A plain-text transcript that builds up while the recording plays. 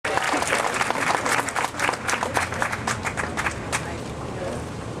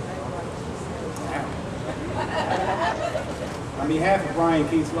behalf of Brian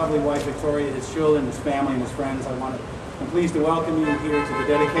Keith's lovely wife, Victoria, his children, his family, and his friends, I'm pleased to welcome you here to the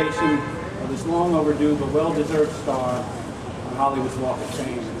dedication of this long overdue but well-deserved star on Hollywood's Walk of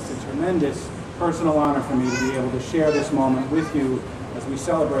Fame. It's a tremendous personal honor for me to be able to share this moment with you as we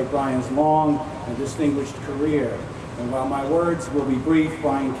celebrate Brian's long and distinguished career. And while my words will be brief,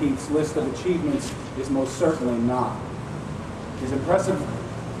 Brian Keith's list of achievements is most certainly not. His impressive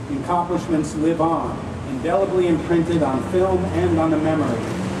accomplishments live on, indelibly imprinted on film and on the memory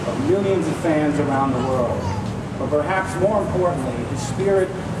of millions of fans around the world. But perhaps more importantly, his spirit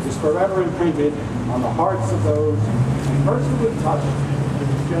is forever imprinted on the hearts of those he personally touched with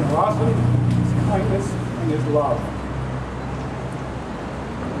his generosity, his kindness, and his love.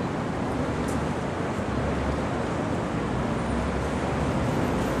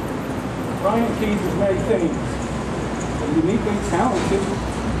 Brian Keith is many things: a uniquely talented,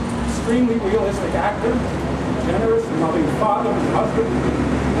 extremely realistic actor, generous and loving father and husband,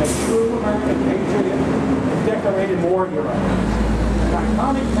 and a true American patriot and decorated war hero. An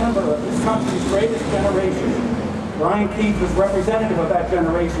iconic member of this country's greatest generation, Brian Keith was representative of that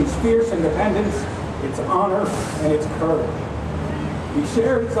generation's fierce independence, its honor, and its courage. He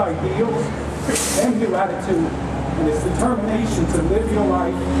shared its ideals, and new attitude, and his determination to live your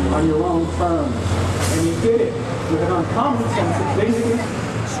life on your own terms. And he did it with an uncommon sense of dignity,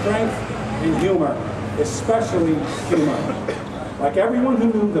 strength, and humor, especially humor. Like everyone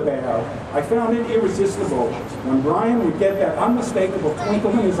who knew the bear, I found it irresistible when Brian would get that unmistakable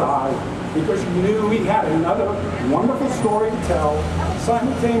twinkle in his eye because you knew he had another wonderful story to tell,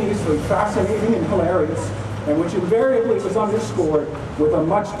 simultaneously fascinating and hilarious, and which invariably was underscored with a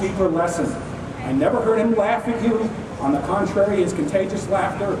much deeper lesson. I never heard him laugh at you. On the contrary, his contagious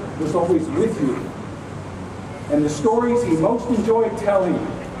laughter was always with you. And the stories he most enjoyed telling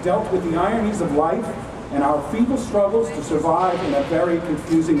dealt with the ironies of life and our feeble struggles to survive in a very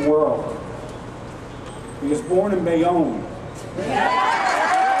confusing world. He was born in Bayonne.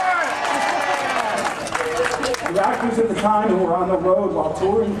 The actors at the time who were on the road while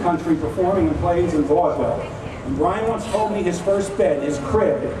touring the country performing in plays in vaudeville. And Brian once told me his first bed, his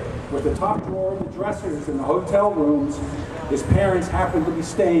crib, with the top drawer of the dressers in the hotel rooms his parents happened to be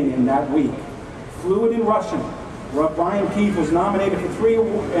staying in that week. Fluent in Russian, Brian Keith was nominated for 3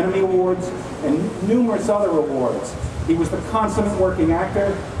 Emmy Awards and numerous other awards. He was the consummate working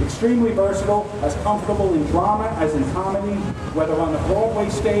actor, extremely versatile, as comfortable in drama as in comedy, whether on the Broadway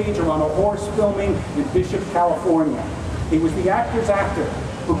stage or on a horse filming in Bishop, California. He was the actor's actor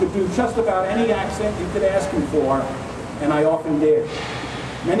who could do just about any accent you could ask him for, and I often did.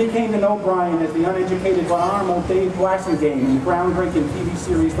 Many came to know Brian as the uneducated but honorable Dave Blassingame in the groundbreaking TV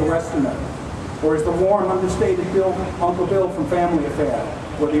series The Westerner, or as the warm, understated Uncle Bill from Family Affair,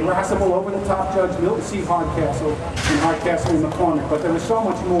 or the irascible, over-the-top Judge Milton C. Hardcastle in Hardcastle and McCormick, but there was so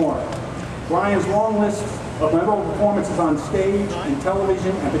much more. Brian's long list of memorable performances on stage, in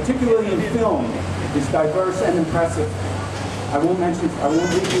television, and particularly in film is diverse and impressive. I won't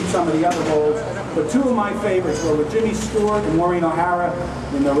repeat some of the other roles, but 2 of my favorites were with Jimmy Stewart and Maureen O'Hara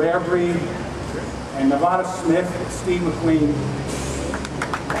in The Rare Breed, and Nevada Smith and Steve McQueen.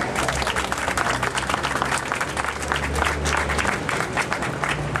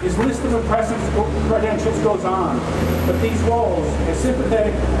 His list of impressive credentials goes on, but these roles, as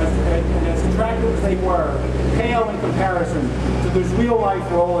sympathetic and as attractive as they were, pale in comparison to his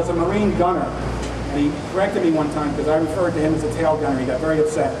real-life role as a Marine gunner. And he corrected me one time because I referred to him as a tail gunner. He got very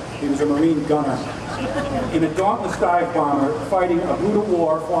upset. He was a Marine gunner in a dauntless dive bomber fighting a brutal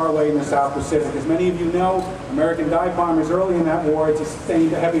war far away in the South Pacific. As many of you know, American dive bombers early in that war had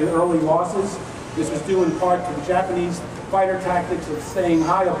sustained heavy early losses. This was due in part to the Japanese fighter tactics of staying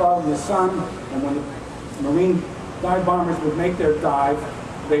high above the sun, and when the Marine dive bombers would make their dive,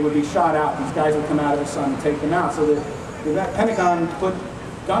 they would be shot out. These guys would come out of the sun and take them out. So the Pentagon put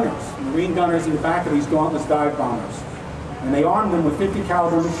gunners, Marine gunners, in the back of these dauntless dive bombers. And they armed them with 50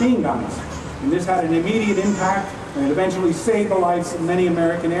 caliber machine guns. And this had an immediate impact, and it eventually saved the lives of many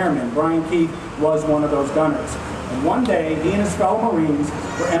American airmen. Brian Keith was one of those gunners. And one day, he and his fellow Marines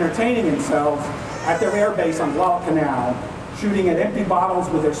were entertaining themselves at their air base on Guadalcanal, shooting at empty bottles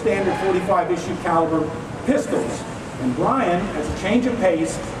with their standard 45 issue caliber pistols. And Brian, as a change of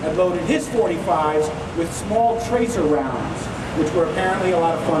pace, had loaded his 45s with small tracer rounds, which were apparently a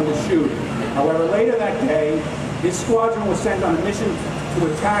lot of fun to shoot. However, later that day, his squadron was sent on a mission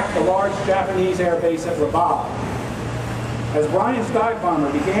to attack the large Japanese air base at Rabat. As Brian's dive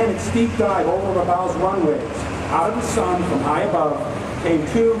bomber began its steep dive over Rabat's runways, out of the sun from high above came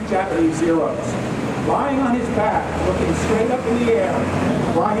 2 Japanese Zeros. Lying on his back, looking straight up in the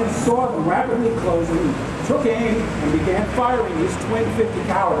air, Brian saw them rapidly closing, took aim, and began firing his twin .50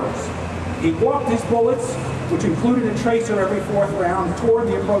 calibers. He walked his bullets, which included a tracer every fourth round, toward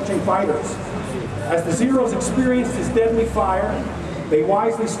the approaching fighters. As the Zeros experienced his deadly fire, they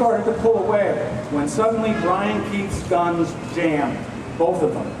wisely started to pull away, when suddenly Brian Keith's guns jammed, both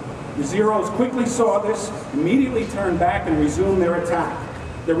of them. The Zeros quickly saw this, immediately turned back and resumed their attack.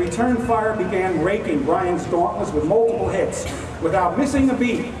 The return fire began raking Brian's Dauntless with multiple hits. Without missing a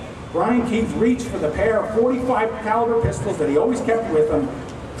beat, Brian Keith reached for the pair of .45 caliber pistols that he always kept with him,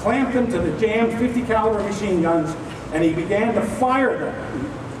 clamped them to the jammed .50 caliber machine guns, and he began to fire them.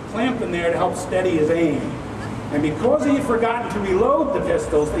 He clamped them there to help steady his aim. And because he had forgotten to reload the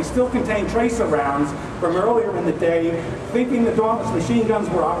pistols, they still contained tracer rounds from earlier in the day. Thinking the Dauntless machine guns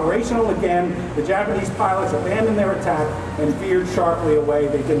were operational again, the Japanese pilots abandoned their attack and veered sharply away.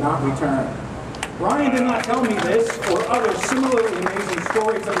 They did not return. Brian did not tell me this or other similarly amazing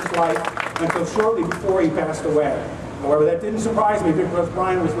stories of his life until shortly before he passed away. However, that didn't surprise me because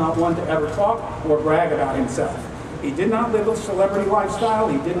Brian was not one to ever talk or brag about himself. He did not live a celebrity lifestyle.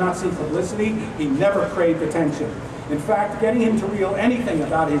 He did not seek publicity. He never craved attention. In fact, getting him to reveal anything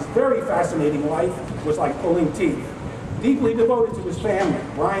about his very fascinating life was like pulling teeth. Deeply devoted to his family,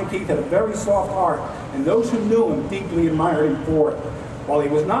 Brian Keith had a very soft heart, and those who knew him deeply admired him for it. While he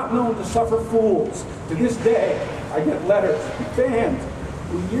was not known to suffer fools, to this day, I get letters from fans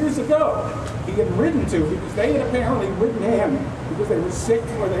who years ago he had written to because they had apparently written him because they were sick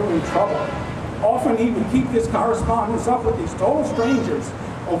or they were in trouble. Often he would keep this correspondence up with these total strangers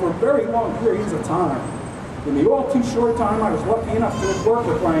over very long periods of time. In the all too short time I was lucky enough to work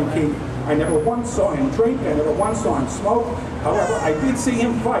with Brian Keith, I never once saw him drink, I never once saw him smoke. However, I did see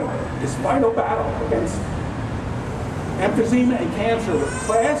him fight his vital battle against emphysema and cancer with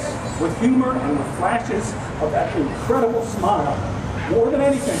class, with humor, and with flashes of that incredible smile. More than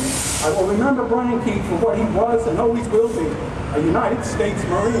anything, I will remember Brian Keith for what he was and always will be, a United States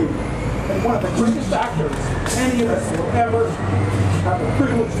Marine, and one of the greatest actors any of us will ever have the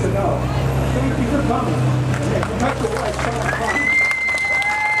privilege to know. Thank you for coming, and may perpetual life shine.